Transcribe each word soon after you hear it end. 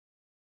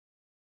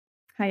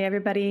Hi,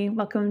 everybody.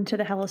 Welcome to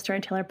the Hello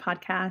Storyteller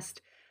podcast.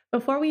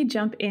 Before we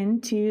jump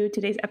into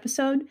today's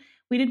episode,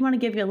 we did want to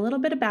give you a little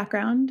bit of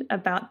background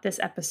about this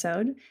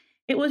episode.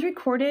 It was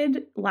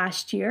recorded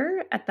last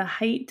year at the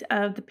height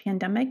of the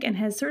pandemic and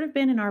has sort of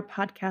been in our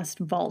podcast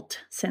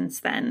vault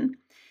since then.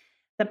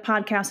 The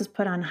podcast was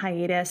put on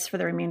hiatus for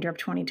the remainder of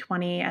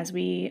 2020 as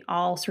we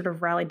all sort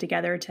of rallied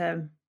together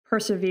to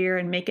persevere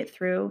and make it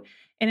through.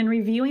 And in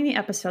reviewing the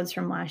episodes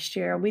from last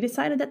year, we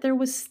decided that there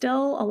was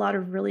still a lot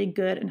of really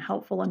good and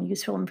helpful and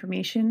useful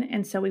information,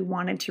 and so we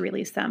wanted to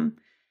release them.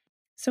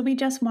 So we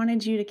just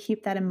wanted you to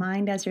keep that in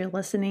mind as you're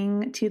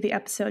listening to the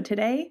episode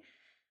today.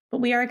 But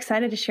we are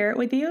excited to share it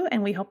with you,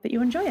 and we hope that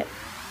you enjoy it.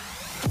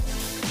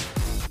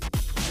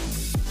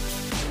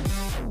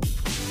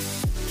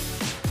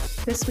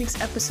 This week's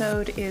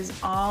episode is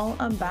all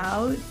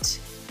about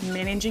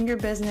managing your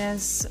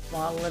business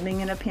while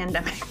living in a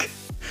pandemic.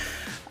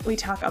 We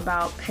talk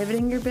about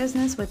pivoting your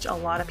business, which a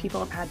lot of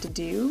people have had to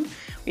do.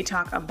 We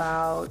talk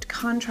about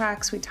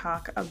contracts. We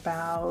talk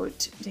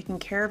about taking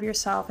care of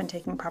yourself and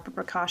taking proper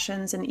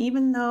precautions. And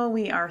even though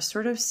we are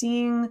sort of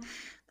seeing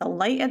the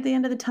light at the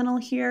end of the tunnel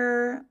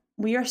here,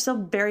 we are still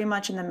very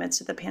much in the midst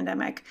of the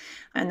pandemic.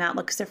 And that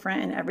looks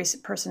different in every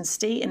person's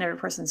state and every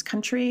person's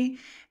country.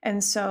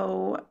 And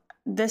so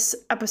this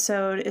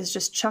episode is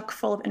just chock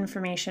full of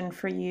information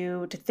for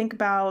you to think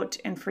about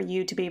and for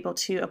you to be able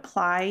to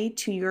apply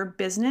to your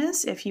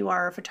business if you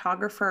are a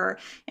photographer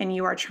and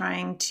you are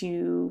trying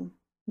to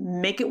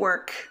make it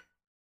work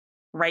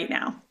right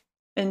now.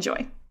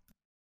 Enjoy.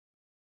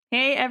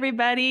 Hey,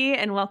 everybody,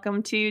 and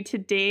welcome to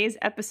today's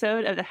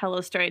episode of the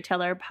Hello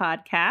Storyteller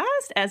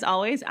podcast. As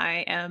always,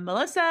 I am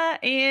Melissa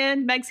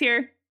and Meg's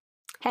here.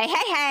 Hey,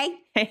 hey, hey.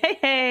 Hey, hey,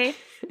 hey.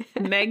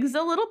 Meg's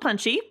a little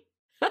punchy.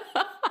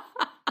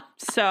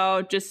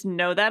 So just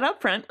know that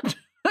up front.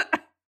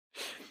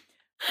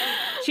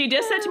 She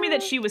just said to me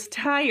that she was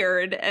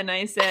tired, and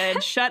I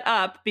said, shut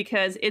up,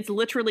 because it's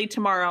literally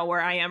tomorrow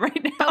where I am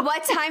right now. But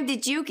what time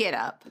did you get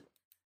up?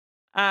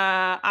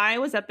 I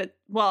was up at,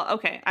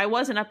 I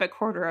wasn't up at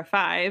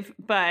 4:45,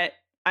 but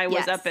I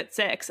was up at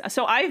 6.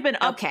 So I've been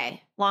up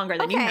longer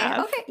than you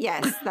have. Okay,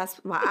 yes, that's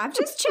why I'm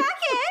just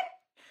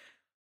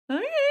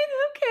checking. Okay.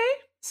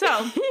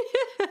 So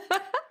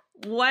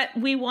what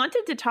we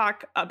wanted to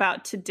talk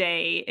about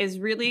today is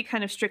really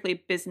kind of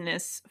strictly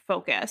business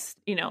focused.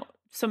 You know,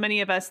 so many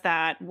of us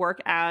that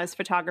work as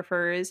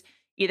photographers,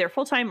 either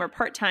full-time or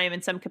part-time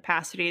in some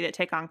capacity, that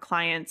take on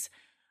clients,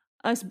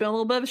 it's been a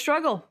little bit of a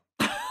struggle,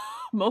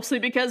 mostly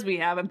because we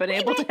haven't been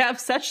able to have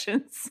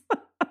sessions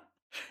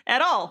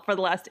at all for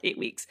the last 8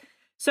 weeks.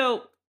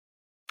 So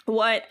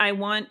what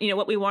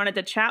we wanted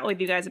to chat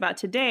with you guys about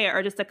today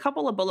are just a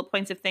couple of bullet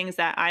points of things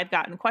that I've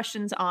gotten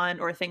questions on,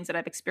 or things that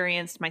I've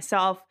experienced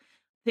myself,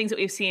 things that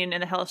we've seen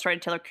in the Hello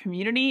Storyteller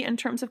community in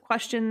terms of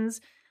questions.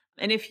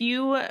 And if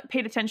you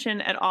paid attention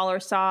at all or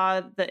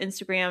saw the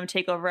Instagram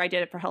takeover I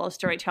did it for Hello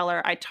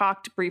Storyteller, I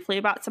talked briefly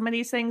about some of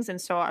these things.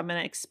 And so I'm going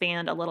to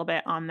expand a little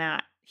bit on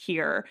that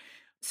here.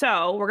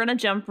 So we're going to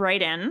jump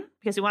right in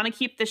because we want to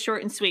keep this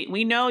short and sweet.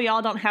 We know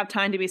y'all don't have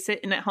time to be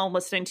sitting at home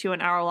listening to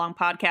an hour-long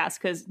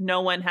podcast because no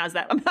one has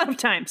that amount of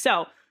time.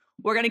 So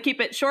we're going to keep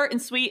it short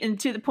and sweet and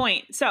to the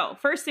point. So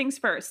first things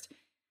first,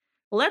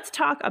 let's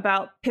talk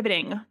about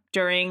pivoting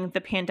during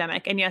the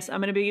pandemic. And yes, I'm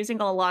going to be using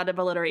a lot of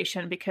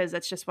alliteration because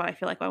that's just what I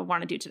feel like I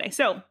want to do today.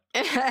 So,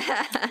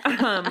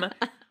 and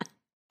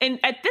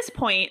at this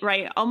point,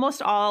 right,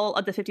 almost all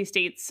of the 50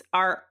 states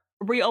are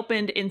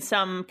reopened in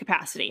some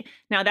capacity.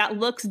 Now that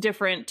looks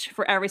different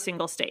for every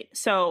single state.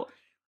 So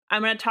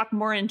I'm going to talk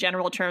more in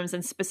general terms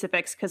and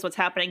specifics because what's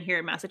happening here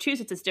in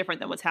Massachusetts is different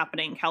than what's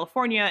happening in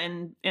California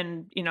and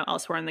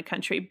elsewhere in the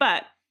country.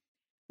 But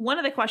one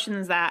of the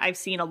questions that I've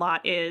seen a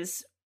lot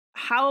is,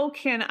 how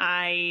can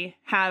I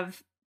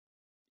have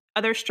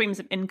other streams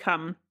of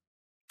income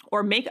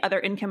or make other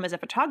income as a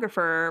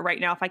photographer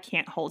right now if I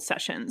can't hold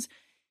sessions?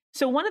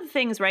 So one of the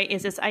things, right,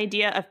 is this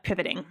idea of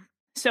pivoting.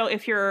 So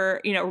if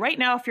you're, right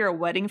now, if you're a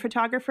wedding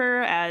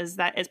photographer, as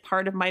that is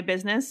part of my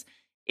business,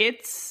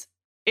 it's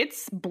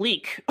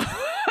bleak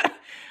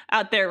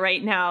out there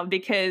right now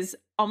because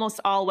almost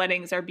all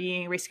weddings are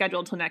being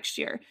rescheduled till next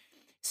year.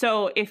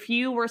 So if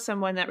you were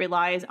someone that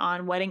relies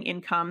on wedding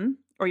income,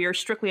 or you're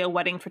strictly a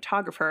wedding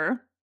photographer,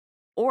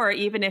 or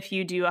even if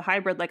you do a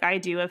hybrid like I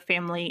do of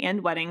family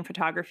and wedding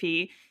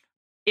photography,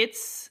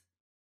 it's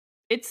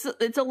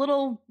a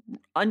little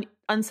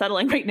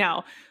unsettling right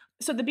now.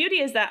 So the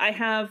beauty is that I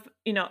have,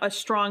 a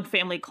strong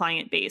family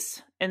client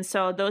base. And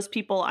so those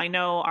people I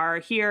know are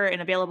here and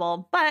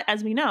available. But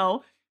as we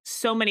know,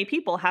 so many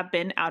people have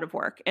been out of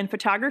work. And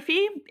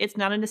photography, it's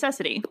not a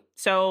necessity.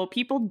 So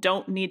people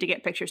don't need to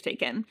get pictures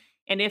taken.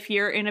 And if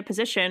you're in a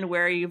position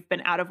where you've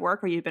been out of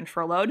work or you've been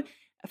furloughed,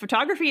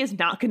 photography is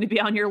not going to be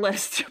on your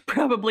list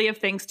probably of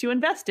things to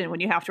invest in when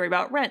you have to worry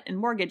about rent and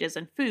mortgages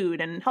and food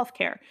and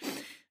healthcare.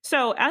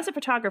 So as a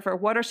photographer,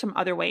 what are some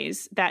other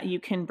ways that you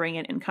can bring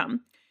in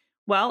income?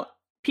 Well,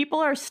 people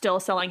are still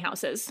selling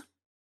houses,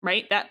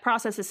 right? That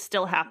process is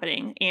still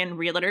happening, and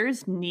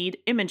realtors need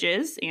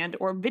images and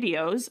or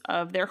videos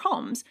of their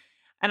homes.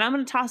 And I'm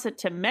going to toss it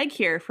to Meg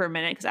here for a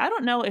minute because I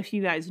don't know if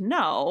you guys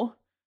know,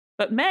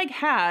 but Meg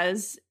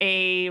has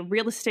a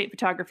real estate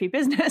photography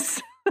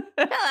business.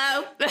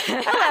 Hello.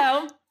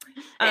 Hello.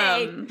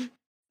 Hey.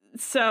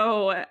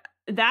 So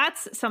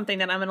that's something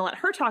that I'm going to let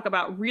her talk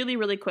about really,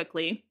 really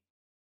quickly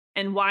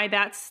and why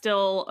that's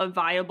still a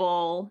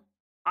viable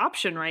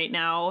option right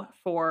now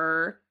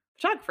for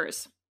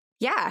photographers.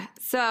 Yeah.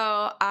 So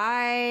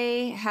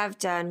I have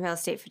done real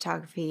estate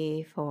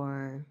photography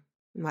for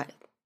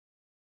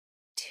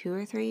 2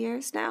 or 3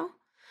 years now.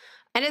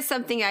 And it's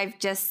something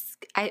it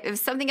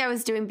was something I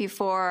was doing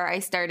before I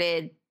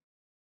started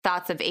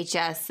thoughts of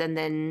HS, and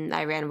then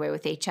I ran away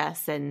with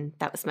HS, and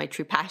that was my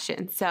true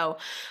passion. So,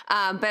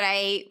 but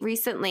I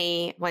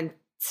recently, when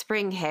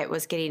spring hit,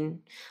 was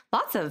getting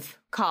lots of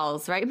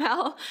calls, right,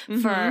 Mel,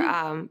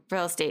 for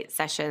real estate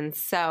sessions.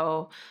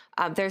 So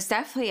there's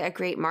definitely a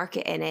great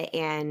market in it.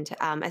 And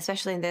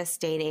especially in this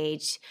day and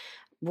age,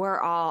 we're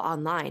all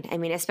online. I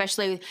mean,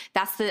 especially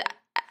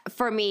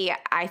for me,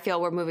 I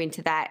feel we're moving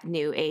to that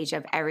new age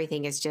of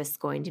everything is just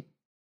going to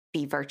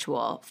be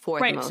virtual for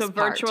the most part. Right,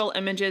 so virtual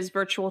images,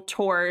 virtual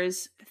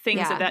tours,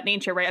 things of that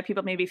nature, right?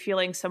 People may be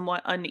feeling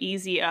somewhat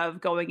uneasy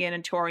of going in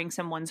and touring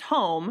someone's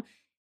home.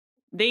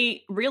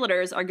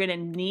 Realtors are going to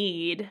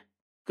need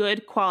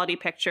good quality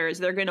pictures.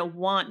 They're going to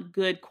want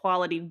good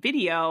quality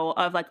video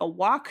of like a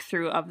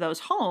walkthrough of those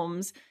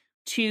homes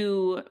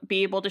to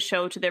be able to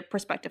show to their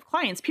prospective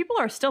clients. People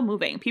are still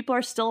moving. People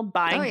are still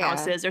buying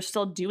houses. They're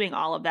still doing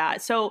all of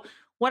that. So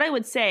what I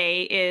would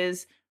say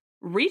is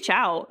reach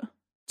out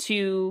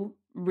to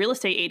real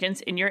estate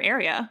agents in your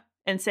area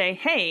and say,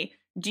 hey,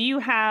 do you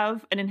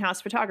have an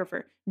in-house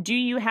photographer? Do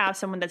you have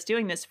someone that's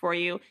doing this for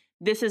you?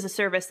 This is a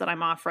service that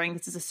I'm offering.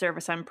 This is a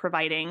service I'm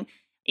providing,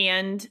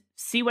 and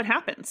see what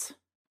happens.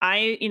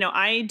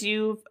 I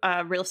do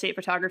real estate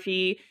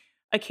photography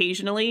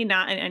occasionally,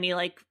 not in any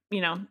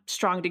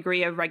strong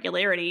degree of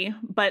regularity,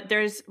 but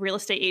there's real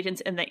estate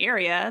agents in the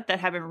area that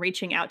have been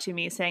reaching out to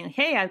me saying,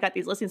 hey, I've got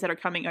these listings that are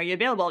coming. Are you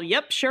available?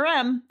 Yep, sure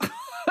am.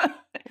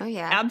 Oh,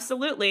 yeah.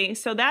 Absolutely.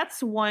 So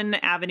that's one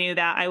avenue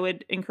that I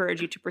would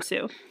encourage you to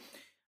pursue.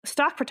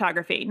 Stock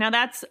photography. Now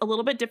that's a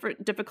little bit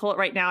difficult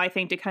right now, I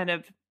think, to kind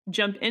of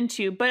jump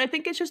into, but I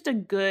think it's just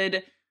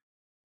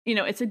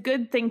it's a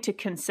good thing to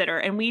consider.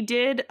 And we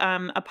did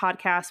a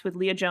podcast with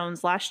Leah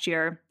Jones last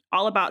year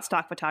all about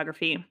stock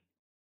photography.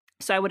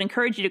 So I would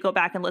encourage you to go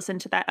back and listen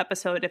to that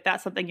episode if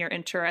that's something you're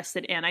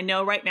interested in. I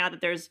know right now that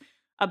there's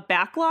a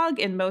backlog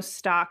in most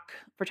stock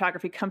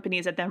photography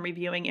companies at them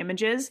reviewing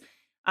images.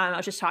 I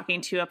was just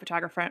talking to a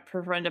photographer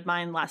friend of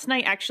mine last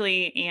night,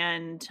 actually,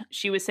 and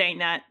she was saying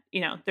that,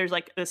 there's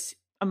like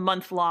a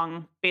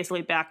month-long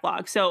basically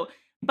backlog. So,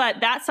 but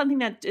that's something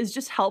that is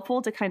just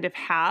helpful to kind of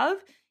have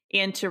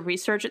and to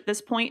research at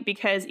this point,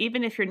 because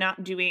even if you're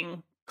not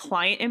doing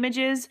client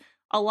images,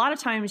 a lot of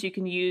times you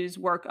can use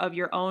work of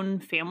your own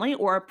family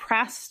or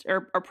past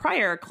or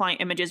prior client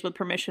images with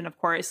permission, of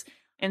course,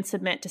 and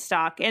submit to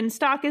stock. And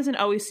stock isn't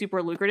always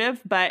super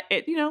lucrative, but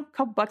a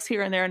couple bucks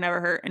here and there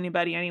never hurt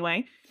anybody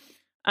anyway.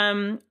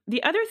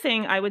 The other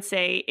thing I would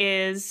say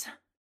is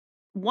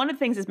one of the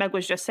things, as Meg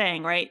was just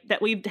saying, right,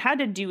 that we've had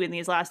to do in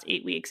these last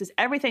 8 weeks is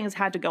everything has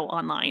had to go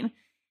online.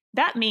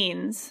 That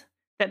means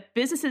that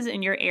businesses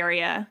in your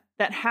area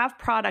that have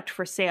product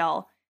for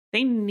sale,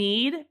 they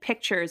need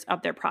pictures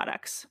of their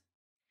products.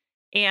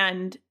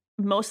 And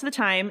most of the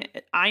time,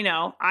 I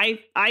know,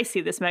 I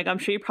see this, Meg, I'm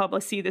sure you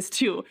probably see this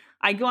too.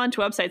 I go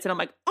onto websites and I'm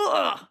like,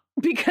 ugh,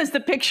 because the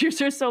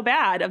pictures are so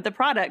bad of the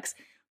products.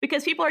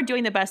 Because people are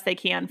doing the best they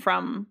can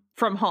from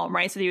home,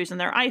 right? So they're using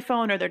their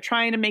iPhone or they're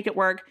trying to make it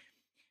work.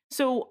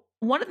 So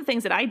one of the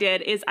things that I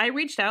did is I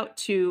reached out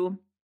to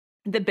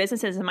the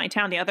businesses in my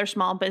town, the other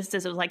small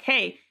businesses. It was like,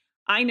 hey,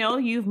 I know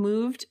you've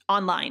moved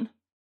online.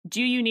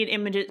 Do you need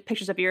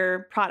pictures of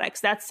your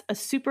products? That's a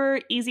super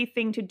easy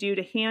thing to do,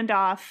 to hand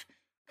off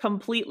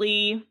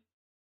completely,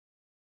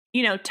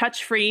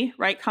 touch-free,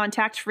 right?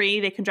 Contact-free.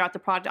 They can drop the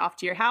product off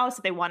to your house.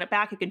 If they want it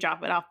back, you can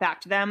drop it off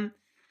back to them.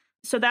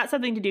 So that's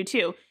something to do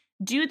too.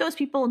 Do those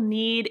people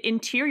need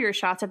interior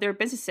shots of their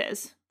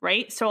businesses,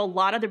 right? So a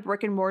lot of the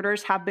brick and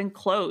mortars have been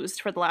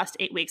closed for the last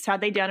 8 weeks.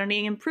 Have they done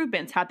any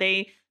improvements? Have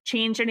they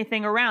changed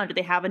anything around? Do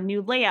they have a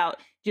new layout?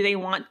 Do they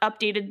want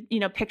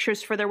updated,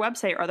 pictures for their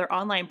website or their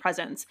online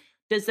presence?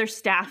 Does their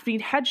staff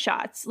need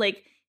headshots?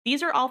 Like,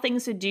 these are all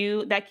things to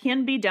do that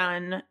can be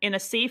done in a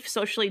safe,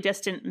 socially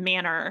distant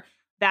manner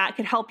that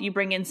could help you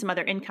bring in some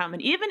other income.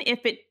 And even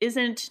if it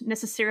isn't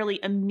necessarily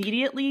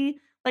immediately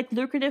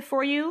lucrative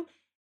for you,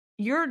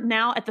 you're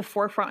now at the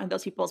forefront of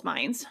those people's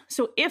minds.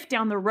 So if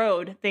down the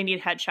road they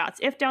need headshots,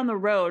 if down the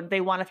road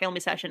they want a family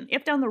session,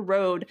 if down the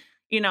road,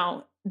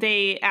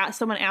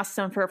 someone asks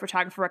them for a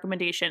photographer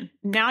recommendation,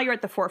 now you're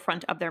at the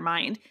forefront of their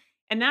mind.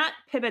 And that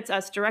pivots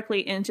us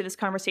directly into this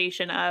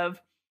conversation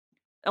of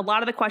a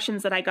lot of the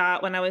questions that I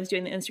got when I was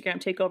doing the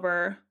Instagram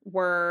takeover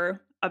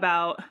were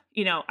about,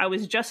 I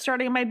was just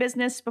starting my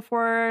business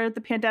before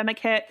the pandemic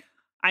hit.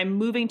 I'm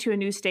moving to a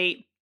new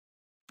state.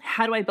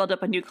 How do I build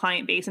up a new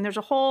client base? And there's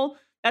a whole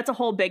that's a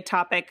whole big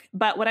topic.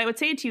 But what I would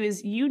say to you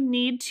is you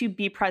need to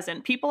be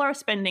present. People are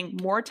spending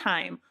more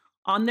time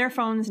on their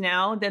phones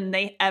now than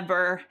they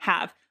ever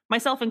have,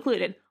 myself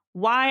included.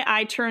 Why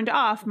I turned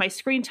off my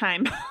screen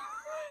time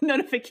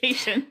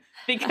notification,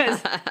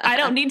 because I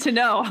don't need to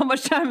know how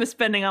much time I'm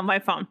spending on my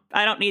phone.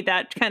 I don't need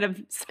that kind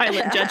of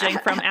silent judging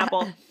from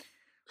Apple.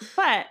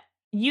 But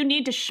you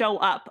need to show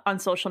up on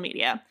social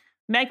media.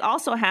 Meg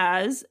also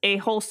has a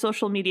whole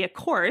social media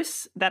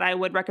course that I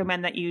would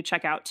recommend that you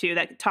check out too,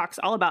 that talks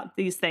all about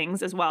these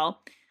things as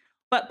well.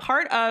 But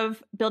part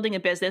of building a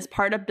business,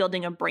 part of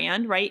building a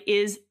brand, right,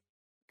 is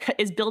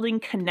building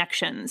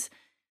connections.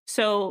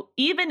 So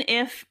even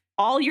if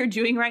all you're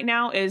doing right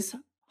now is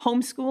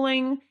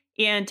homeschooling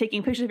and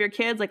taking pictures of your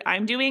kids like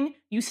I'm doing,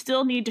 you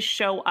still need to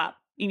show up.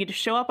 You need to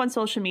show up on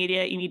social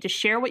media. You need to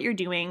share what you're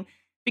doing,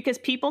 because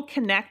people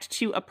connect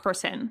to a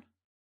person.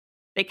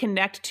 They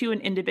connect to an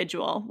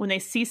individual when they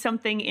see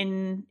something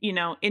in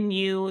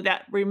you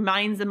that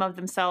reminds them of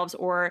themselves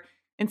or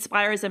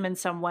inspires them in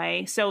some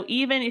way. So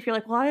even if you're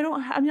like, well,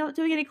 I'm not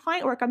doing any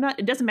client work.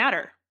 It doesn't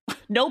matter.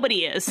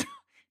 Nobody is.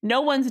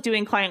 No one's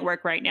doing client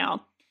work right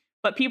now,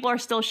 but people are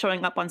still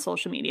showing up on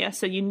social media.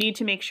 So you need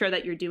to make sure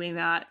that you're doing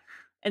that.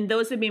 And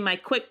those would be my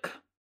quick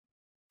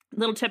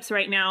little tips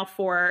right now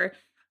for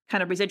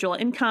kind of residual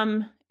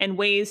income and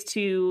ways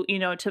to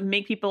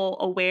make people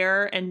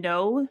aware and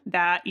know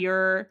that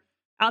you're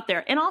out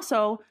there. And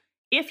also,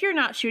 if you're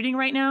not shooting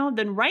right now,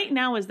 then right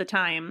now is the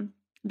time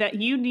that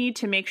you need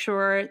to make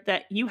sure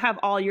that you have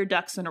all your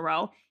ducks in a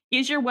row.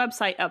 Is your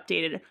website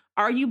updated?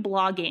 Are you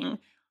blogging?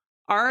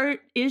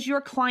 Is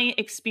your client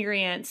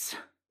experience,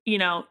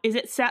 is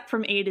it set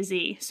from A to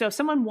Z? So if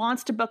someone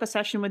wants to book a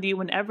session with you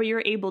whenever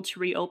you're able to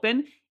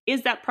reopen,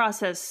 is that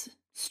process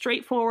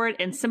straightforward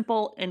and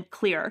simple and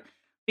clear?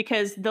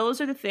 Because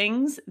those are the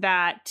things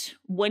that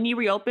when you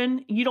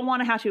reopen, you don't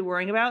want to have to be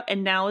worrying about.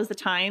 And now is the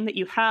time that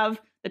you have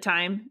the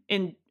time,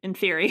 in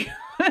theory,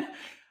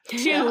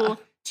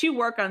 to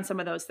work on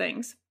some of those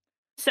things.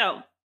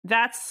 So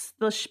that's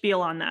the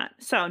spiel on that.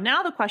 So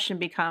now the question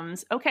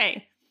becomes,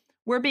 okay,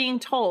 we're being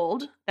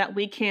told that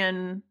we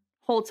can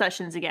hold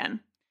sessions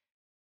again.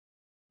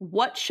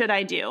 What should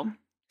I do?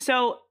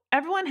 So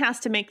everyone has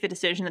to make the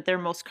decision that they're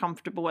most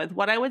comfortable with.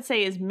 What I would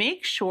say is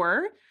make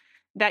sure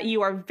that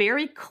you are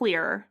very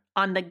clear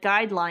on the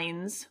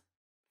guidelines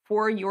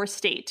for your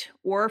state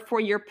or for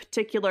your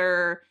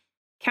particular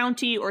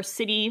county or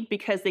city,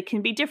 because they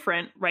can be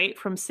different, right,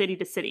 from city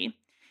to city.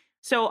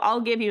 So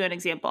I'll give you an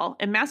example.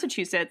 In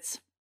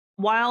Massachusetts,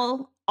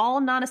 while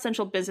all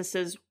non-essential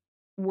businesses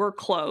were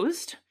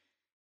closed,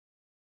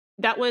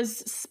 that was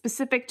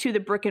specific to the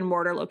brick and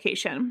mortar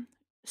location.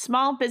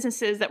 Small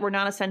businesses that were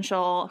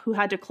non-essential who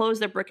had to close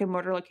their brick and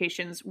mortar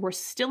locations were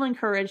still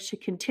encouraged to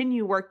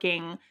continue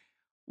working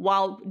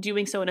while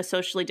doing so in a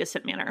socially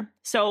distant manner.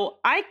 So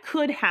I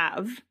could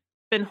have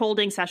been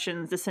holding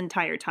sessions this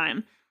entire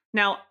time.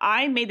 Now,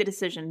 I made the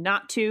decision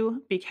not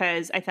to,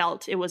 because I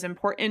felt it was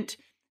important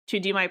to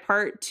do my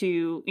part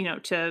to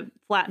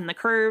flatten the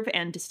curve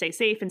and to stay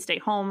safe and stay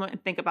home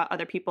and think about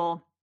other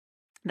people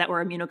that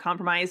were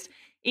immunocompromised.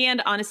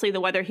 And honestly,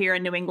 the weather here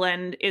in New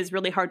England is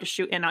really hard to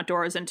shoot in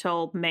outdoors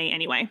until May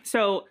anyway.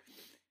 So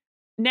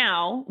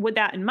now, with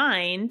that in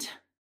mind,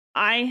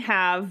 I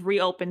have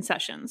reopened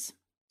sessions.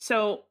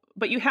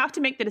 But you have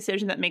to make the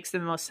decision that makes the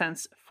most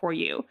sense for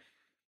you.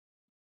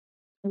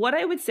 What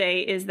I would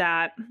say is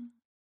that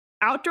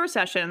outdoor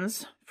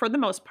sessions, for the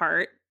most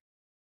part,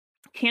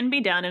 can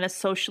be done in a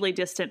socially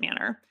distant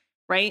manner,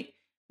 right?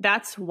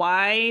 That's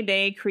why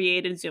they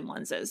created Zoom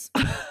lenses.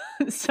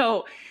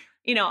 So,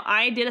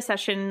 I did a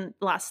session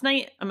last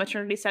night, a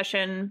maternity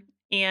session,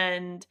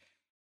 and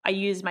I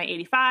used my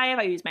 85,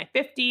 I used my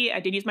 50, I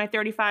did use my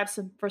 35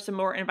 for some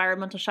more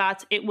environmental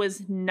shots. It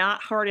was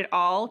not hard at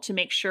all to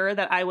make sure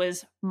that I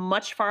was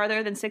much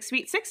farther than 6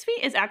 feet. 6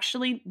 feet is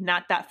actually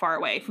not that far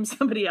away from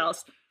somebody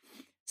else.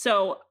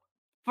 So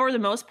for the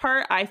most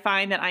part, I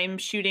find that I'm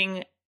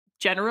shooting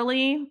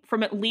generally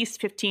from at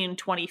least 15,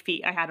 20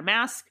 feet. I had a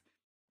mask.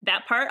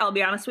 That part, I'll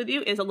be honest with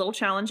you, is a little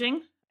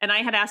challenging. And I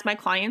had asked my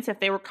clients if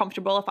they were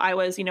comfortable if I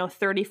was,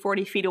 30,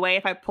 40 feet away,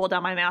 if I pulled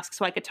down my mask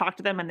so I could talk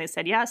to them, and they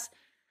said yes.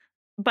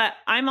 But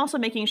I'm also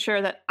making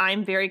sure that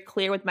I'm very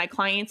clear with my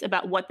clients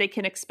about what they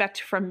can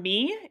expect from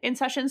me in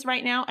sessions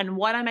right now and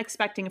what I'm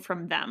expecting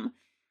from them.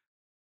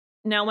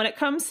 Now, when it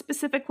comes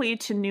specifically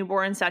to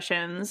newborn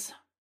sessions,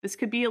 this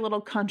could be a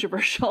little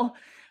controversial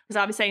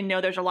because obviously I know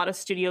there's a lot of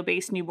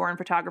studio-based newborn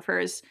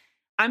photographers.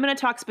 I'm going to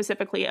talk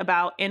specifically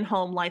about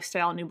in-home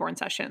lifestyle newborn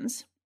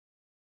sessions.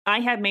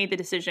 I have made the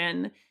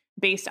decision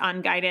based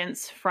on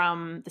guidance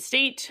from the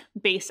state,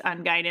 based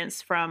on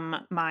guidance from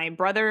my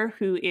brother,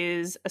 who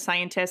is a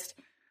scientist,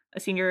 a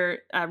senior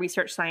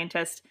research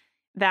scientist,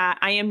 that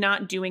I am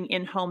not doing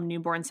in-home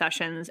newborn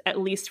sessions, at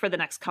least for the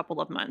next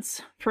couple of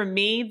months. For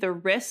me, the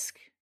risk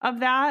of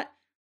that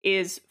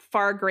is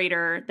far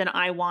greater than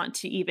I want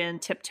to even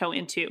tiptoe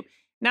into,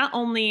 not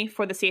only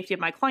for the safety of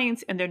my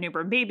clients and their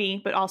newborn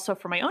baby, but also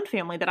for my own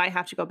family that I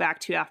have to go back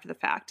to after the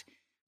fact.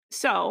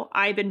 So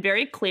I've been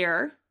very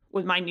clear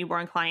with my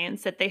newborn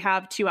clients that they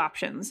have two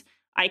options.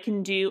 I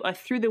can do a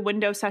through the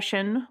window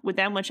session with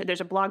them, which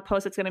there's a blog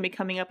post that's going to be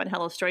coming up on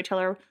Hello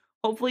Storyteller,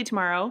 hopefully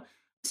tomorrow.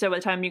 So by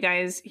the time you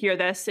guys hear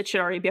this, it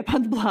should already be up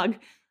on the blog,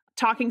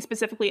 talking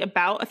specifically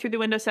about a through the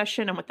window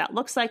session and what that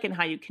looks like and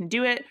how you can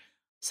do it.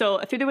 So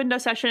a through the window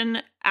session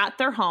at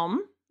their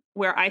home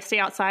where I stay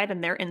outside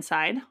and they're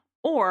inside,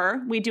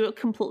 or we do it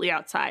completely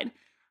outside.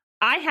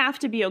 I have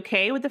to be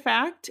okay with the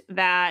fact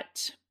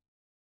that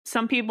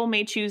some people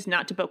may choose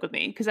not to book with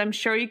me, because I'm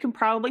sure you can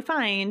probably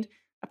find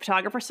a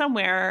photographer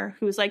somewhere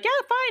who's like,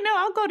 yeah, fine, no,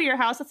 I'll go to your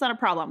house. That's not a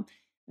problem.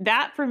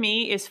 That for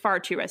me is far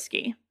too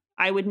risky.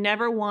 I would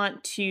never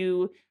want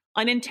to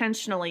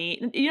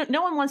unintentionally,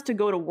 no one wants to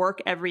go to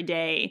work every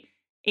day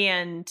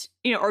and,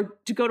 or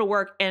to go to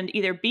work and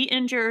either be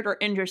injured or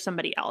injure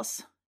somebody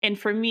else. And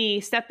for me,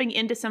 stepping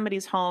into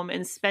somebody's home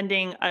and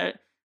spending a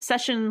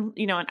session,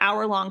 an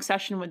hour-long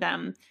session with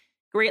them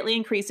greatly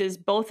increases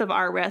both of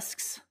our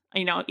risks,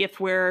 if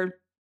we're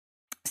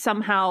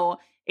somehow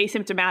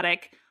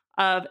asymptomatic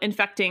of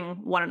infecting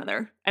one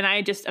another. And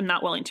I just am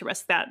not willing to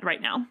risk that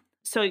right now.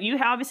 So you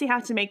obviously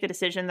have to make the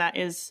decision that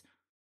is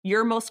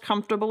you're most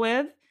comfortable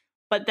with.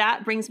 But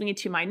that brings me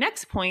to my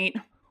next point,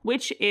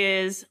 which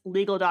is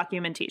legal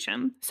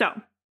documentation.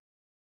 So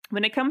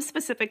when it comes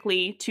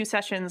specifically to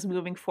sessions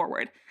moving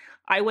forward,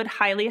 I would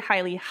highly,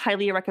 highly,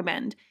 highly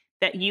recommend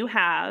that you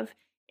have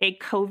a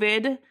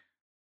COVID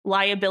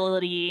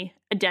liability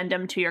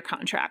addendum to your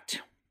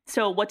contract.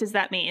 So what does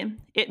that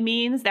mean? It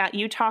means that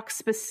you talk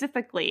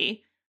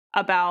specifically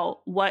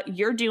about what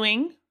you're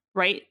doing,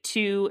 right,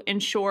 to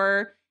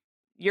ensure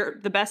you're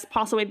the best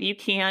possible way that you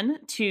can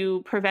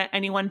to prevent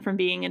anyone from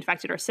being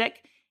infected or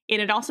sick.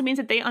 And it also means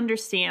that they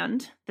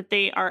understand that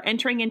they are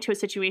entering into a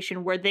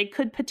situation where they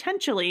could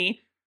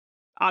potentially,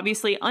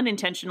 obviously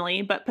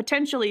unintentionally, but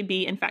potentially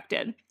be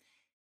infected.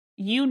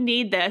 You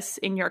need this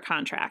in your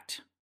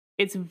contract.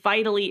 It's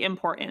vitally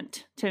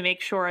important to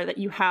make sure that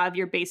you have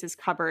your bases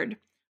covered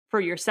for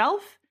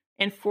yourself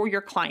and for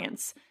your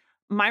clients.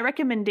 My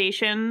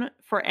recommendation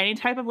for any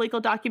type of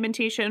legal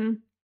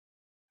documentation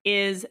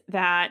is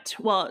that,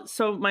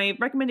 so my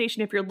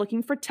recommendation if you're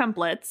looking for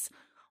templates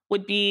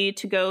would be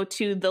to go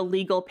to the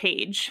legal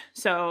page.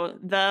 So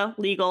the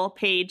legal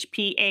page,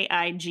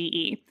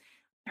 Paige.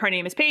 Her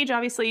name is Paige,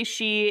 obviously.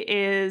 She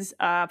is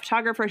a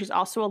photographer. She's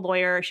also a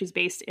lawyer. She's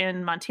based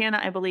in Montana,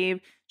 I believe.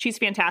 She's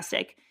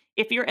fantastic.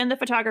 If you're in the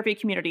photography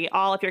community,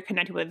 if you're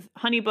connected with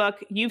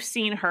Honeybook, you've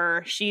seen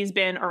her. She's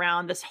been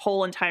around this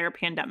whole entire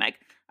pandemic.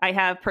 I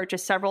have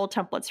purchased several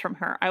templates from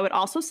her. I would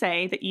also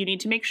say that you need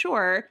to make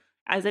sure,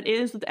 as it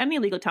is with any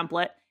legal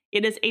template,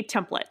 it is a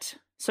template.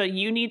 So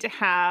you need to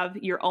have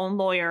your own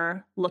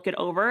lawyer look it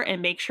over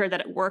and make sure that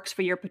it works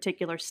for your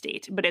particular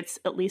state, but it's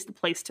at least a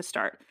place to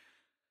start.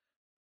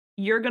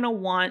 You're going to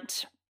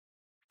want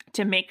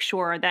to make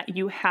sure that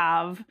you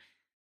have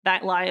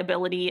that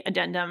liability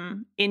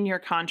addendum in your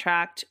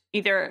contract,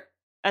 either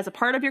as a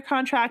part of your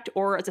contract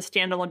or as a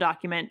standalone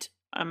document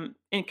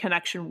in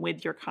connection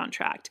with your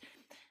contract.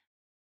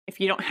 If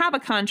you don't have a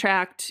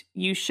contract,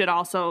 you should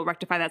also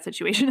rectify that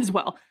situation as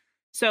well.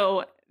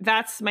 So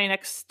that's my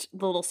next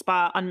little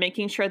spot on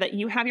making sure that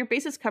you have your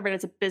bases covered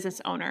as a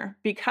business owner,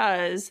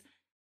 because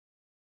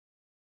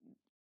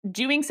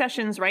doing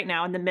sessions right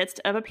now in the midst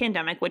of a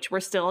pandemic, which we're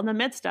still in the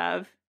midst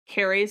of,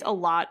 carries a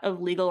lot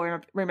of legal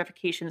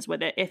ramifications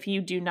with it if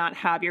you do not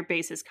have your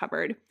bases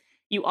covered.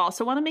 You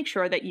also want to make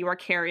sure that you are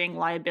carrying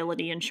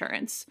liability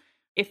insurance.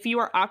 If you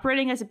are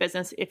operating as a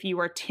business, if you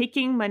are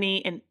taking money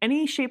in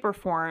any shape or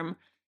form,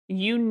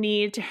 you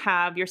need to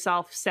have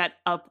yourself set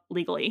up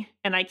legally.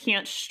 And I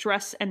can't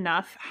stress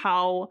enough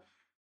how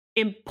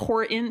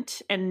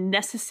important and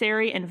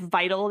necessary and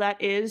vital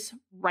that is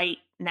right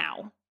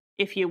now.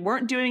 If you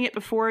weren't doing it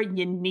before,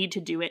 you need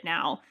to do it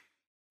now,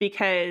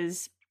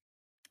 because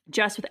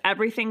just with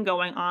everything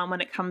going on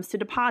when it comes to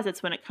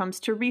deposits, when it comes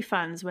to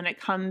refunds, when it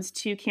comes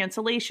to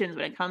cancellations,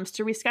 when it comes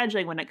to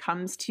rescheduling, when it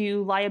comes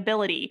to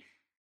liability,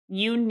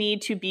 you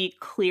need to be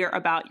clear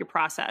about your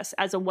process.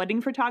 As a wedding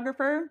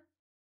photographer,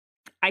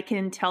 I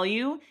can tell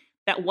you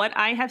that what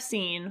I have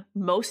seen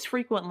most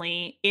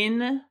frequently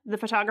in the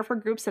photographer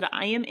groups that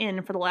I am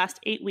in for the last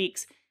 8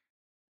 weeks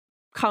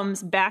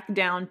comes back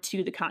down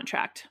to the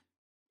contract.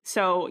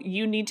 So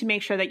you need to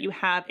make sure that you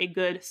have a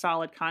good,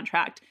 solid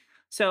contract.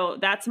 So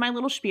that's my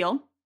little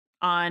spiel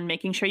on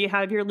making sure you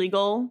have your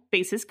legal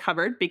bases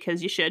covered,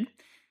 because you should.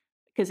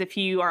 Because if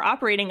you are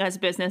operating as a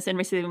business and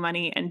receiving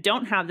money and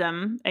don't have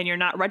them and you're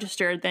not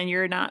registered, then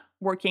you're not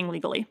working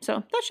legally.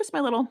 So that's just my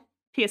little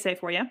PSA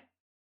for you.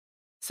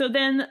 So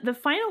then the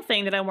final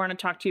thing that I want to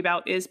talk to you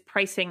about is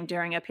pricing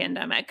during a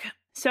pandemic.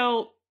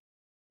 So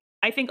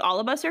I think all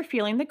of us are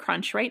feeling the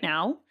crunch right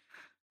now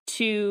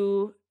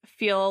to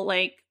feel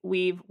like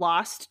we've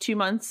lost 2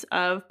 months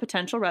of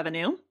potential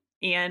revenue.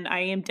 And I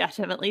am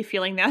definitely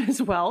feeling that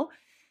as well.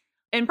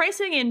 And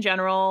pricing in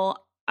general,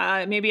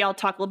 maybe I'll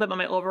talk a little bit about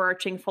my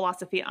overarching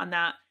philosophy on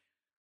that.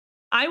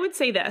 I would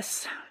say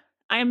this.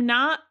 I am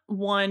not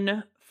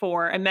one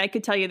for, and I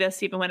could tell you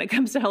this even when it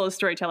comes to Hello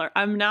Storyteller,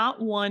 I'm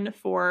not one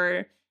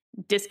for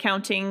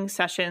discounting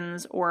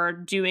sessions or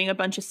doing a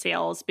bunch of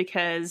sales,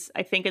 because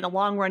I think in the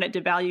long run, it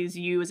devalues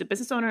you as a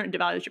business owner and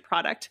devalues your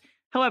product.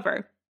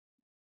 However,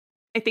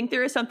 I think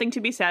there is something to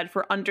be said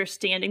for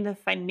understanding the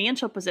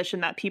financial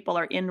position that people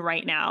are in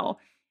right now.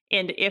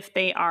 And if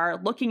they are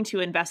looking to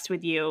invest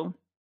with you,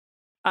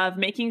 of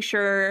making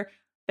sure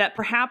that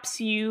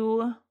perhaps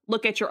you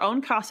look at your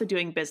own cost of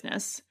doing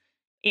business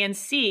and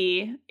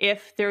see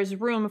if there's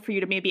room for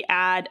you to maybe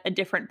add a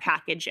different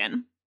package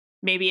in.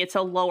 Maybe it's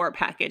a lower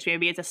package.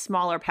 Maybe it's a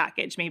smaller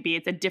package. Maybe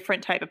it's a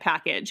different type of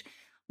package.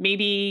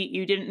 Maybe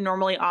you didn't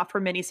normally offer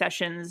mini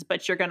sessions,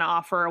 but you're going to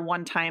offer a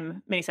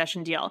one-time mini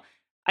session deal.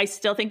 I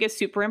still think it's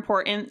super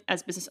important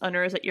as business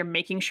owners that you're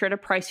making sure to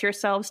price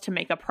yourselves to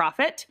make a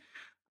profit.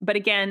 But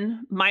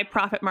again, my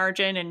profit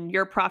margin and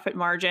your profit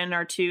margin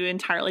are two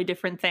entirely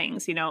different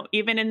things. You know,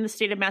 even in the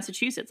state of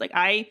Massachusetts, like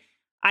I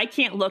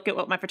can't look at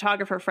what my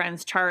photographer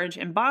friends charge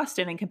in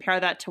Boston and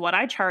compare that to what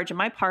I charge in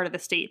my part of the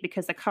state,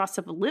 because the cost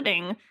of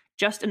living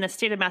just in the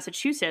state of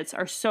Massachusetts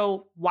are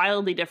so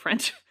wildly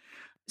different.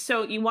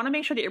 So you want to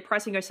make sure that you're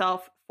pricing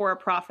yourself for a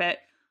profit,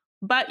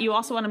 but you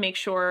also want to make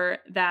sure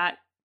that,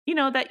 you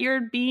know, that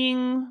you're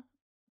being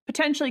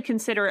potentially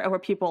considerate of where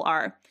people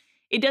are.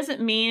 It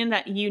doesn't mean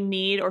that you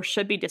need or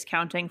should be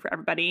discounting for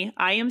everybody.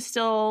 I am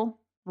still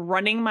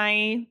running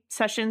my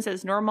sessions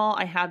as normal.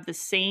 I have the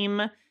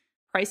same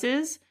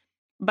prices,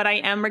 but I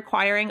am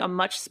requiring a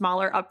much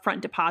smaller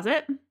upfront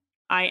deposit.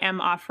 I am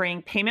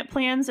offering payment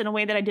plans in a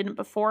way that I didn't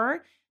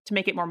before to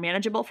make it more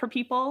manageable for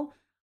people.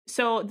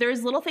 So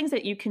there's little things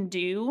that you can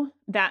do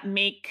that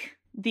make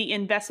the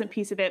investment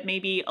piece of it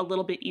maybe a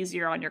little bit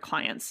easier on your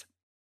clients.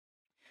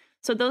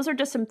 So those are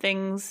just some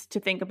things to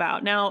think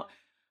about. Now,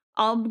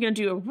 I'm going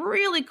to do a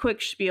really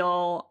quick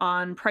spiel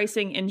on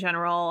pricing in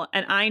general.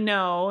 And I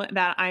know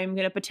that I'm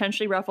going to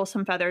potentially ruffle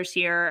some feathers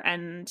here,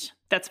 and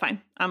that's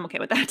fine. I'm okay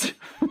with that.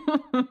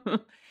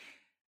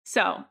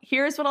 So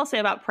here's what I'll say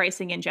about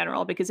pricing in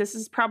general, because this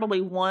is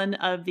probably one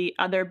of the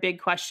other big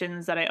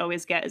questions that I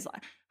always get is,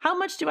 how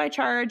much do I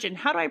charge and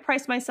how do I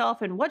price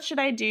myself and what should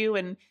I do?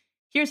 And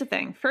here's the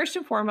thing. First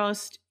and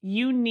foremost,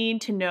 you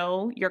need to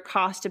know your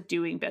cost of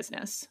doing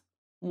business.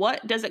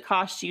 What does it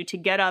cost you to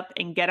get up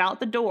and get out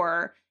the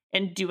door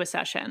and do a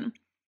session?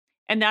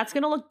 And that's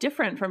going to look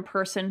different from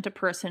person to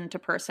person to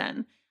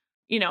person.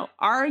 You know,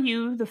 are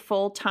you the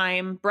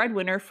full-time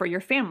breadwinner for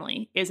your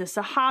family? Is this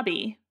a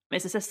hobby?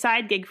 Is this a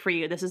side gig for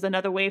you? This is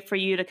another way for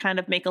you to kind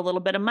of make a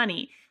little bit of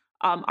money.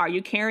 Are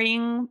you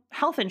carrying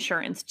health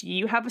insurance? Do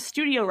you have a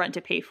studio rent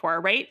to pay for,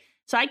 right?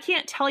 So I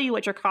can't tell you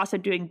what your cost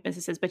of doing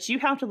business is, but you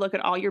have to look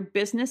at all your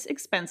business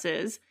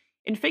expenses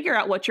and figure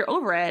out what your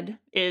overhead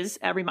is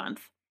every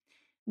month.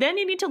 Then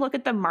you need to look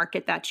at the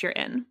market that you're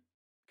in,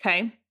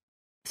 okay?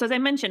 So as I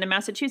mentioned, in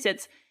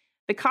Massachusetts,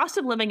 the cost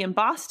of living in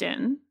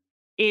Boston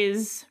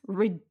is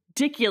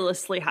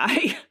ridiculously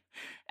high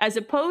as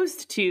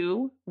opposed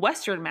to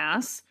Western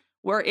Mass,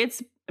 where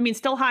it's, I mean,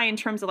 still high in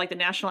terms of like the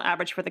national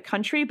average for the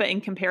country, but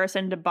in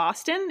comparison to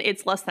Boston,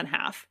 it's less than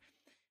half.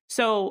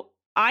 So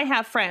I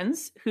have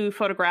friends who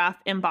photograph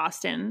in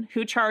Boston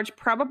who charge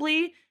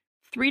probably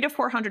 $300 to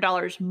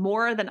 $400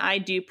 more than I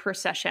do per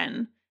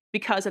session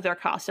because of their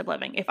cost of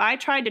living. If I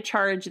tried to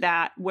charge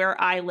that where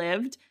I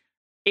lived,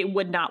 it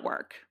would not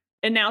work.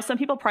 And now some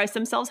people price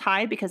themselves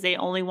high because they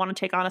only want to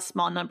take on a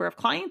small number of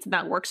clients, and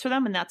that works for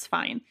them, and that's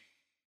fine.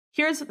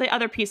 Here's the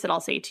other piece that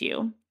I'll say to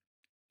you.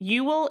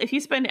 You will, if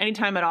you spend any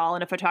time at all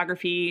in a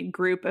photography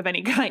group of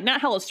any kind,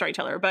 not Hello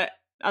Storyteller, but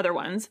other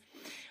ones,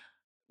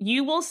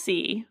 you will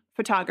see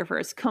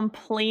photographers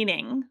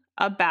complaining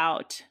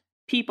about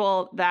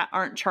people that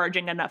aren't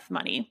charging enough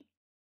money.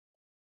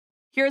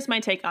 Here's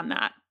my take on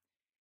that.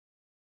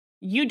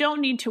 You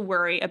don't need to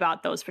worry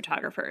about those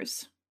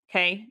photographers,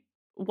 okay?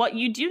 What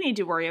you do need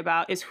to worry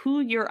about is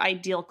who your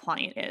ideal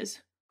client is.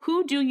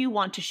 Who do you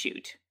want to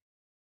shoot?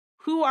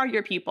 Who are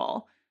your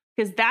people?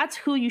 Because that's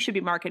who you should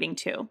be marketing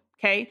to,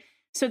 okay?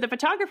 So the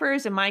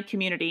photographers in my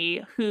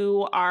community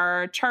who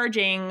are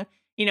charging,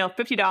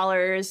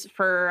 $50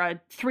 for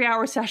a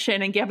 3-hour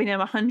session and giving them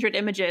 100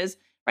 images,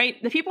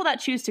 right? The people that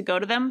choose to go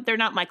to them, they're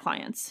not my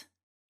clients.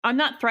 I'm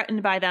not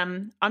threatened by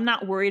them. I'm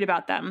not worried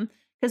about them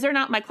because they're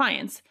not my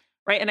clients.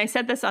 Right. And I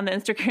said this on the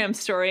Instagram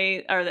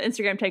story or the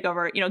Instagram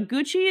takeover,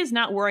 Gucci is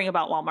not worrying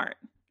about Walmart.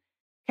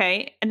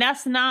 Okay. And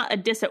that's not a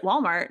diss at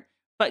Walmart,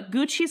 but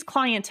Gucci's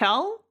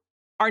clientele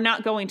are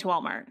not going to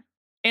Walmart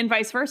and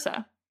vice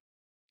versa.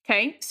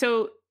 Okay.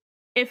 So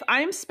if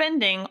I'm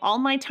spending all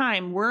my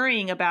time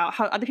worrying about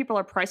how other people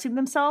are pricing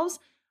themselves,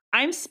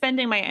 I'm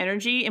spending my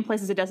energy in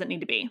places it doesn't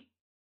need to be.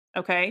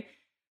 Okay.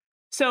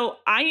 So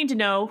I need to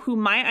know who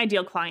my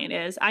ideal client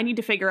is. I need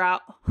to figure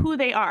out who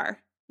they are.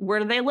 Where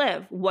do they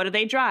live? What do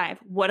they drive?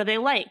 What do they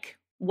like?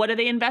 What do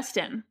they invest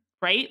in?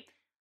 Right?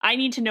 I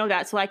need to know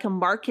that so I can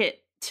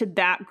market to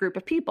that group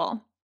of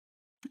people.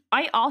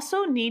 I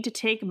also need to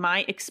take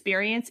my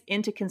experience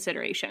into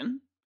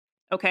consideration.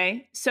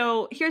 Okay.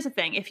 So here's the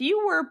thing. If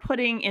you were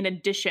putting an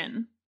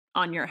addition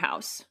on your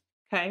house,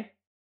 okay,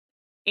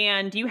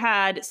 and you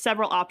had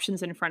several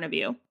options in front of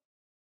you,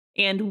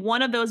 and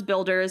one of those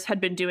builders had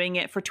been doing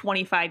it for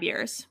 25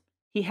 years,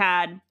 He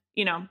had,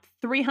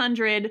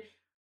 300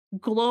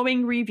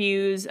 glowing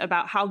reviews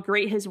about how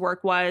great his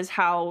work was,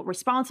 how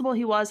responsible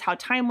he was, how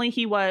timely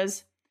he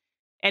was,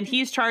 and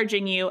he's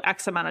charging you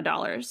X amount of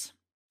dollars.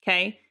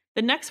 Okay.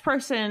 The next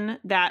person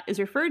that is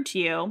referred to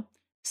you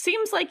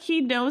seems like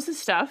he knows his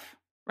stuff,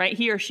 right?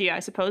 He or she, I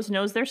suppose,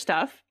 knows their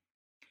stuff,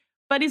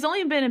 but he's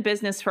only been in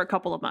business for a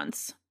couple of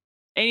months.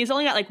 And he's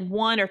only got like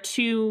one or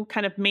two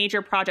kind of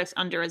major projects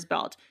under his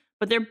belt,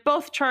 but they're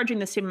both charging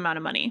the same amount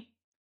of money.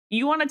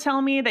 You want to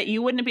tell me that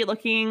you wouldn't be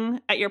looking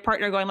at your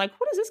partner going like,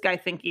 what does this guy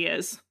think he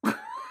is?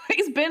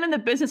 He's been in the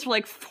business for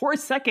like 4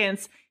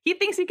 seconds. He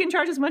thinks he can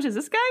charge as much as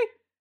this guy,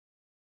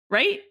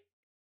 right?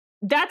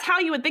 That's how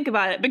you would think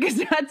about it,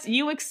 because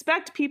you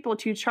expect people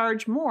to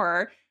charge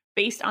more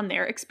based on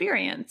their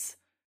experience.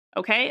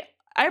 Okay.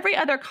 Every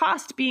other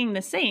cost being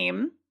the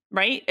same,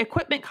 right?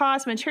 Equipment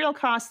costs, material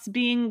costs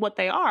being what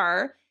they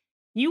are,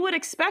 you would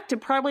expect to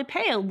probably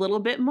pay a little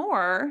bit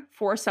more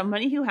for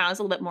somebody who has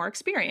a little bit more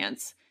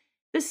experience.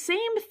 The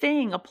same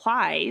thing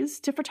applies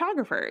to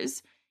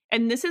photographers.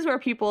 And this is where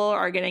people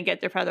are going to get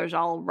their feathers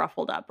all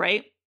ruffled up,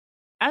 right?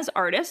 As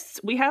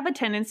artists, we have a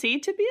tendency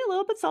to be a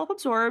little bit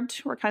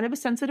self-absorbed. We're kind of a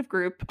sensitive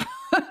group,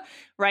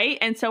 right?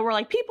 And so we're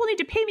like, people need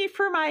to pay me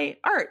for my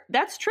art.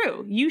 That's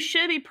true. You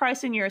should be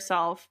pricing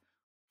yourself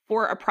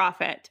for a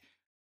profit.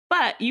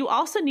 But you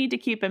also need to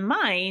keep in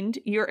mind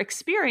your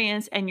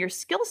experience and your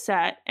skill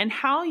set and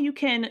how you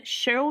can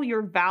show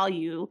your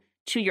value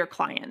to your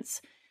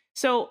clients.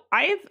 So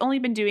I've only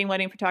been doing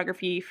wedding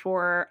photography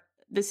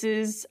this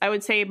is, I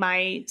would say,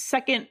 my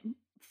second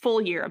full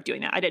year of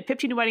doing that. I did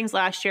 15 weddings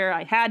last year.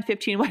 I had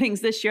 15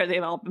 weddings this year.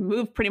 They've all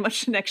moved pretty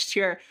much to next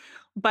year.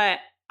 But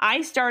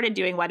I started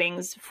doing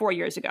weddings 4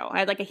 years ago. I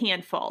had like a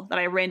handful that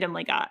I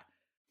randomly got.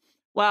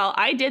 Well,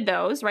 I did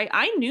those, right?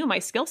 I knew my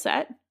skill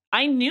set.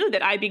 I knew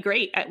that I'd be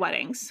great at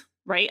weddings,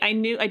 right? I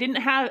knew I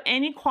didn't have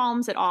any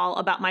qualms at all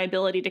about my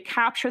ability to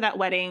capture that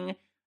wedding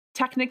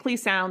technically,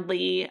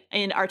 soundly,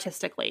 and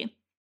artistically.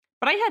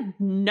 But I had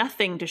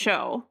nothing to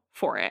show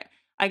for it.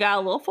 I got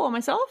a little full of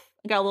myself.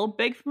 I got a little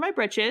big for my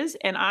britches,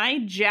 and I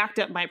jacked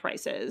up my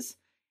prices.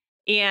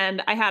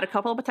 And I had a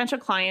couple of potential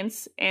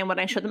clients, and when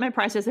I showed them my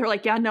prices, they were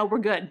like, yeah, no, we're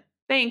good.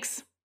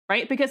 Thanks,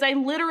 right? Because I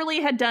literally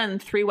had done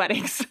 3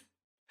 weddings.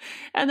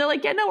 And they're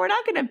like, yeah, no, we're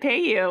not going to pay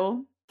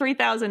you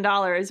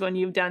 $3,000 when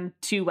you've done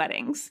 2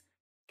 weddings.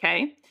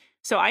 Okay.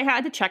 So I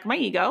had to check my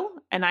ego,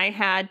 and I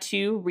had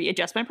to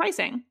readjust my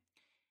pricing.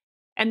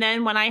 And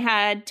then when I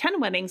had 10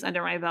 weddings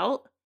under my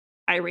belt,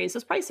 I raised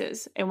those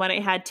prices. And when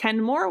I had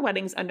 10 more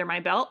weddings under my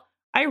belt,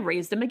 I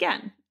raised them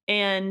again.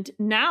 And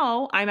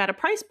now I'm at a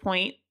price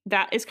point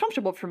that is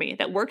comfortable for me,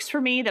 that works for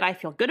me, that I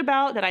feel good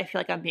about, that I feel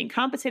like I'm being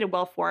compensated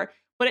well for.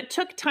 But it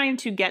took time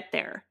to get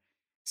there.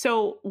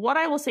 So what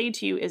I will say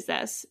to you is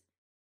this: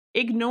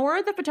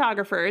 ignore the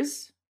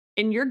photographers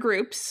in your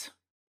groups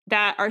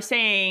that are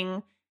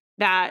saying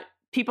that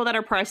people that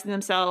are pricing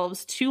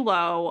themselves too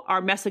low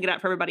are messing it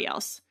up for everybody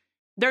else.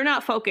 They're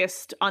not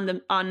focused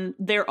on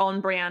their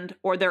own brand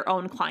or their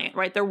own client,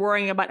 right? They're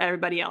worrying about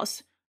everybody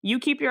else. You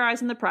keep your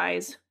eyes on the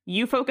prize.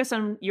 You focus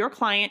on your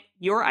client,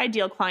 your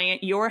ideal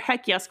client, your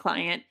heck yes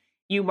client.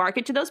 You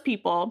market to those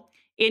people,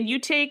 and you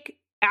take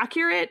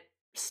accurate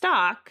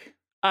stock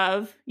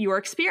of your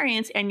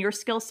experience and your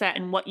skill set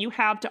and what you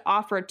have to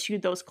offer to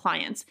those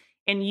clients,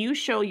 and you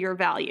show your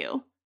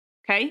value.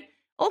 Okay?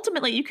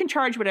 Ultimately, you can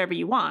charge whatever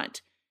you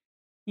want.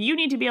 You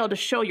need to be able to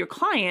show your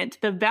client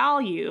the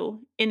value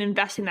in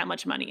investing that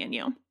much money in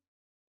you.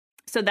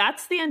 So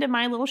that's the end of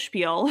my little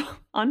spiel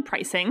on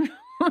pricing.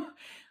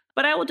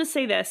 But I will just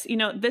say this,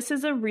 this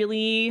is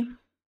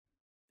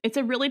it's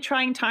a really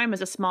trying time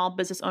as a small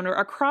business owner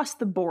across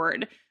the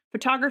board,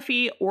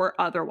 photography or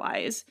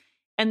otherwise.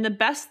 And the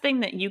best thing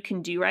that you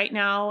can do right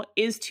now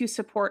is to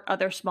support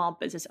other small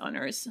business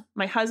owners.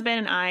 My husband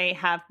and I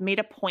have made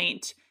a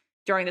point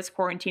during this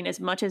quarantine, as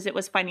much as it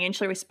was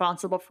financially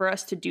responsible for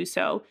us to do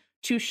so,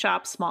 to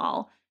shop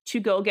small, to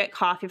go get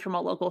coffee from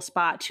a local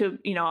spot, to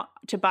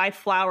buy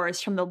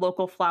flowers from the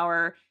local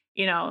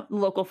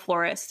local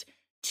florist,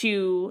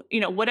 to,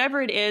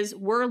 whatever it is,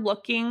 we're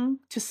looking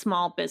to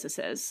small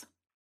businesses,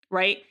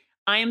 right?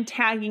 I am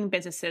tagging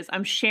businesses.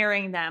 I'm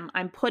sharing them.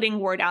 I'm putting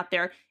word out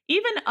there.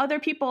 Even other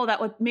people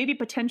that would maybe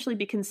potentially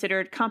be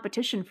considered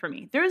competition for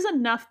me. There's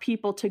enough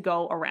people to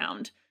go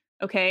around.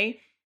 Okay.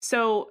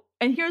 So,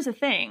 and here's the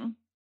thing.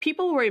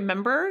 People will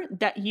remember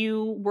that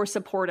you were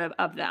supportive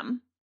of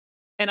them.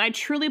 And I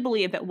truly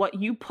believe that what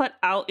you put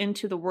out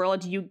into the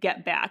world, you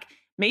get back.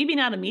 Maybe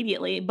not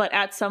immediately, but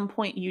at some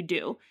point you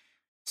do.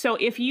 So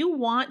if you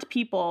want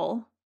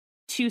people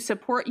to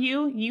support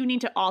you, you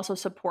need to also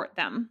support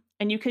them.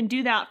 And you can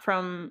do that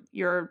from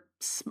your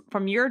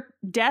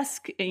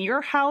desk in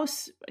your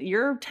house,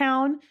 your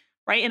town,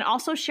 right? And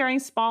also sharing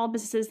small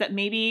businesses that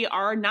maybe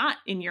are not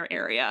in your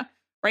area,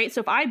 right? So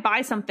if I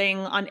buy something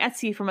on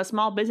Etsy from a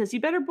small business,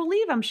 you better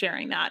believe I'm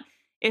sharing that.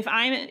 If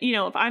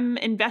I'm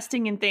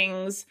investing in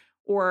things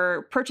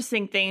or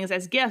purchasing things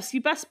as gifts,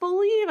 you best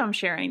believe I'm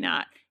sharing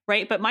that,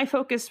 right? But my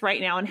focus right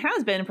now, and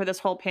has been for this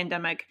whole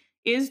pandemic,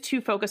 is to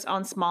focus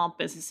on small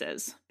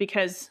businesses,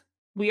 because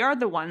we are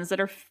the ones that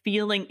are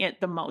feeling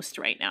it the most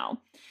right now.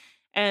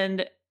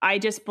 And I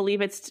just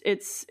believe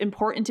it's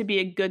important to be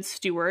a good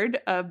steward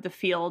of the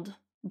field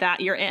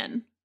that you're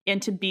in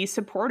and to be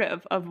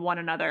supportive of one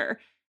another.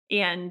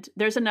 And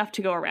there's enough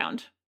to go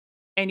around.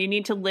 And you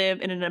need to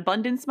live in an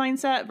abundance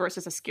mindset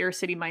versus a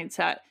scarcity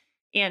mindset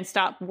and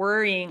stop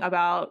worrying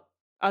about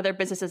other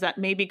businesses that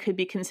maybe could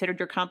be considered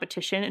your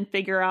competition and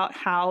figure out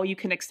how you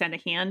can extend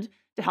a hand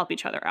to help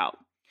each other out.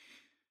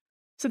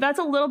 So that's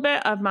a little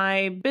bit of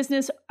my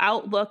business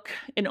outlook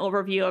and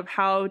overview of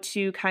how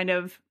to kind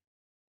of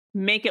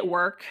make it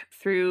work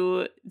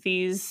through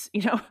these,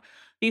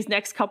 these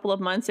next couple of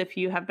months, if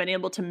you have been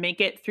able to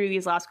make it through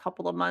these last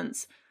couple of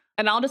months.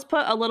 And I'll just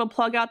put a little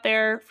plug out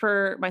there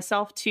for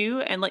myself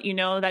too, and let you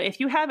know that if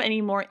you have any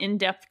more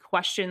in-depth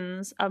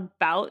questions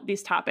about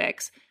these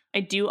topics, I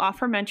do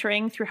offer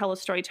mentoring through Hello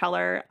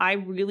Storyteller. I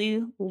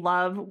really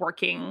love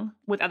working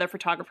with other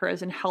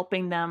photographers and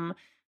helping them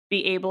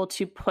be able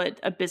to put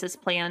a business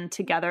plan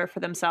together for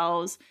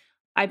themselves.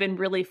 I've been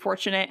really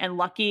fortunate and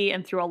lucky,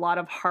 and through a lot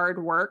of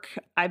hard work,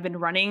 I've been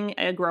running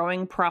a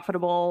growing,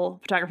 profitable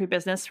photography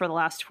business for the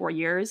last 4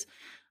 years.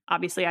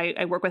 Obviously,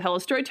 I work with Hello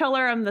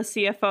Storyteller. I'm the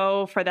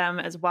CFO for them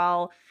as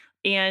well.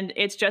 And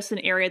it's just an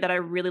area that I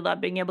really love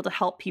being able to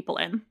help people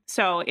in.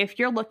 So if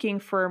you're looking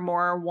for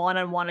more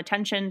one-on-one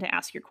attention to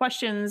ask your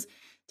questions,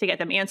 to get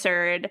them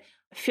answered,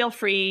 feel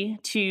free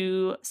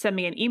to send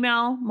me an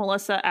email,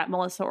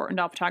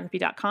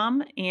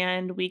 melissa@melissaortendahlphotography.com,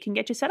 and we can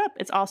get you set up.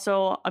 It's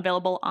also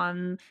available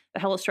on the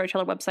Hello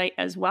Storyteller website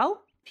as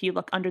well. If you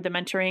look under the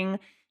mentoring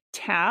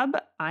tab,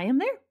 I am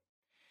there.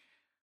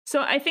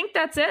 So I think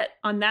that's it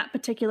on that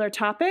particular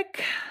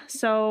topic.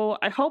 So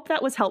I hope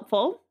that was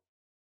helpful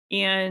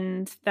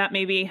and that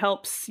maybe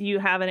helps you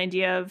have an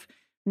idea of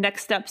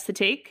next steps to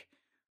take.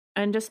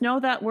 And just know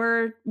that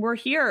we're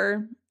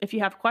here. If you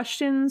have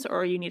questions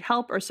or you need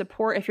help or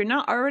support, if you're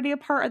not already a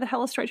part of the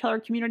Hello Storyteller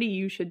community,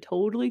 you should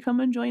totally come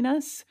and join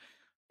us.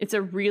 It's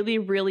a really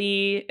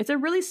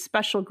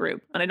special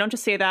group. And I don't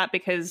just say that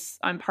because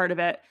I'm part of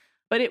it,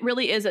 but it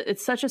really is.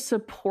 It's such a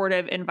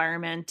supportive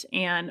environment,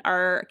 and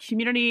our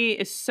community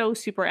is so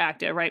super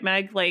active, right,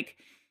 Meg? Like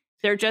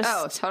they're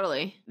just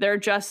totally. They're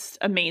just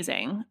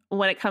amazing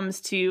when it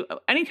comes to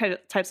any kind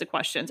of types of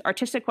questions,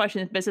 artistic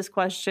questions, business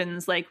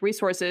questions, like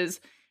resources.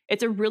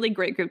 It's a really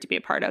great group to be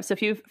a part of. So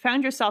if you've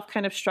found yourself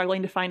kind of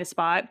struggling to find a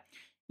spot,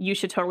 you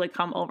should totally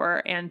come over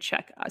and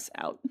check us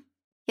out.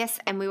 Yes,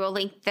 and we will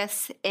link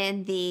this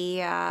in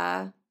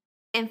the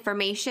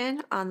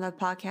information on the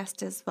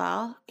podcast as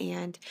well.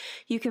 And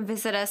you can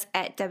visit us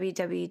at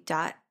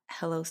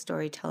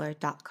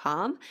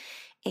www.hellostoryteller.com.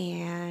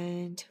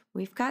 And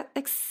we've got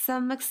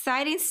some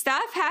exciting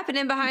stuff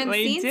happening behind the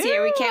scenes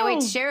here. We can't wait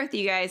to share with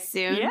you guys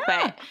soon. Yeah.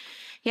 But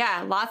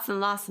yeah, lots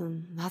and lots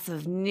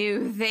of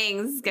new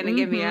things. It's going to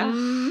give me a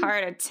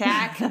heart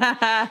attack.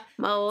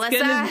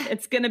 Melissa.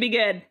 It's going to be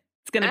good.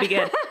 It's going to be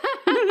good.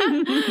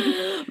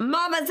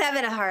 Mama's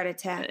having a heart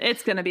attack.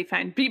 It's going to be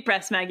fine. Deep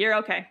breaths, Meg. You're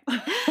okay.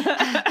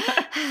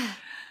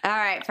 All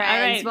right, friends.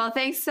 All right. Well,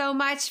 thanks so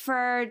much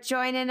for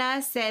joining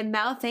us. And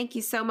Mel, thank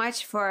you so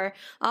much for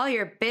all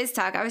your biz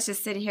talk. I was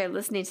just sitting here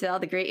listening to all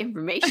the great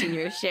information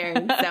you're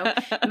sharing. So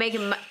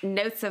making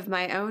notes of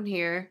my own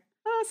here.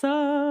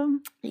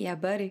 Awesome. Yeah,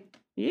 buddy.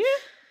 Yeah.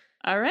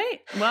 All right.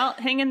 Well,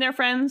 hang in there,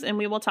 friends, and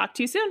we will talk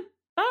to you soon.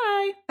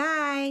 Bye.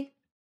 Bye.